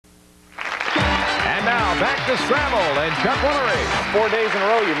back to Scrabble and Chuck Woolery. 4 days in a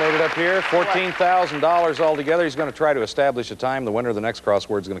row you made it up here. $14,000 altogether. He's going to try to establish a time. The winner of the next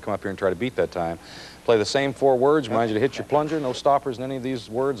crossword is going to come up here and try to beat that time. Play the same 4 words. Remind you to hit your plunger. No stoppers in any of these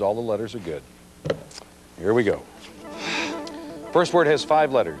words. All the letters are good. Here we go. First word has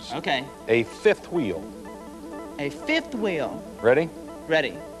 5 letters. Okay. A 5th wheel. A 5th wheel. Ready?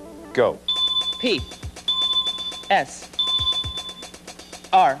 Ready. Go. P. S.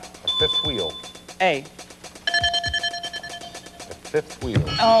 R. A 5th wheel. A. A 5th wheel.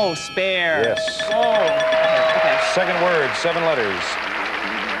 Oh, spare. Yes. Oh. Okay. Second word, 7 letters.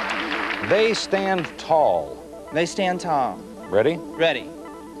 They stand tall. They stand tall. Ready? Ready.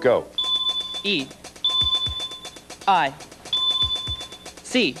 Go. E. I.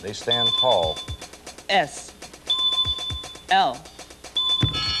 C. They stand tall. S. L.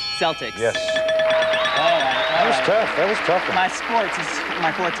 Celtics. Yes. That was tough. That was tough. My sports is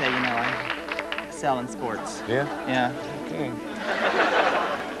my forte, you know. I excel in sports. Yeah? Yeah. Okay.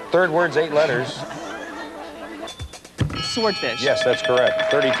 Third word's 8 letters. Swordfish. Yes, that's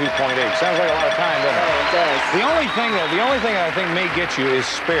correct. 32.8. Sounds like a lot of time, doesn't it? Oh, it does. The only thing I think may get you is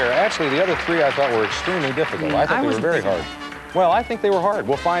spare. Actually, the other 3 I thought were extremely difficult. I thought they were very hard. Well, I think they were hard.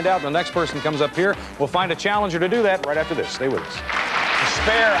 We'll find out when the next person comes up here. We'll find a challenger to do that right after this. Stay with us. The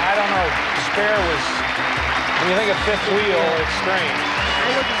spare, I don't know. Spare was, when you think of 5th wheel, it's strange.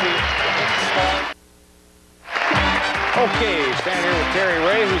 Okay, standing here with Terry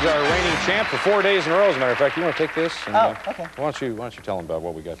Ray, who's our reigning champ for 4 days in a row. As a matter of fact, you want to take this? And, okay. Why don't you tell him about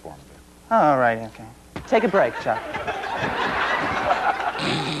what we got for him today? All right, okay. Take a break, Chuck.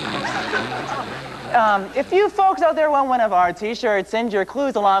 If you folks out there want one of our T-shirts, send your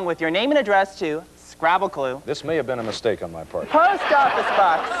clues along with your name and address to Scrabble Clue. This may have been a mistake on my part. Post Office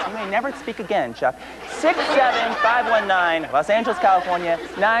Box. You may never speak again, Chuck. 67519, Los Angeles, California,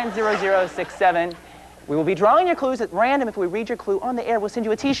 90067. We will be drawing your clues at random. If we read your clue on the air, we'll send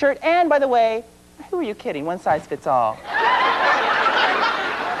you a T-shirt. And by the way, who are you kidding? One size fits all.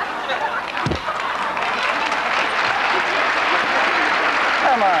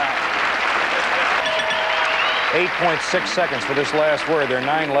 Come on. 8.6 seconds for this last word. There are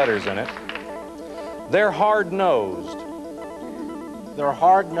 9 letters in it. They're hard-nosed. They're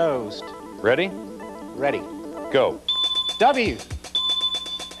hard-nosed. Ready? Ready. Go. W.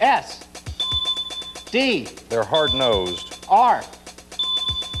 S. D. They're hard-nosed. R.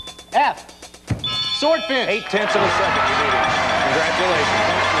 F. Swordfish. 8/10 of a second. You did it. Congratulations.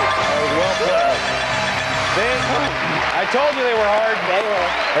 That was well played. I told you they were hard.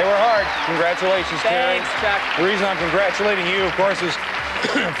 They were hard. Congratulations, Terry. Thanks, Chuck. The reason I'm congratulating you, of course, is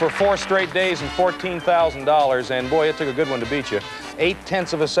for 4 straight days and $14,000. And boy, it took a good one to beat you.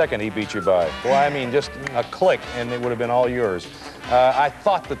 8/10 of a second he beat you by. Boy, I mean, just a click, and it would have been all yours. I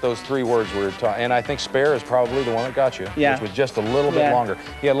thought that those 3 words were and I think spare is probably the one that got you. Yeah. Which was just a little bit longer.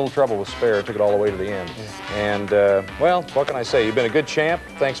 He had a little trouble with spare. Took it all the way to the end. And, well, what can I say? You've been a good champ.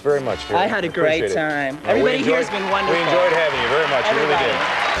 Thanks very much, Terry. I had a great time. Everybody here has been wonderful. We enjoyed having you very much. Everybody. We really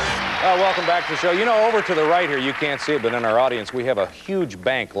did. Welcome back to the show. You know, over to the right here, you can't see it, but in our audience, we have a huge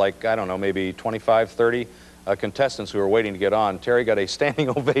bank, like, I don't know, maybe 25, 30 contestants who are waiting to get on. Terry got a standing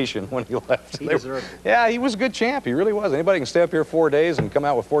ovation when he left. He deserved it. Yeah, he was a good champ. He really was. Anybody can stay up here 4 days and come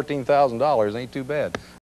out with $14,000. Ain't too bad.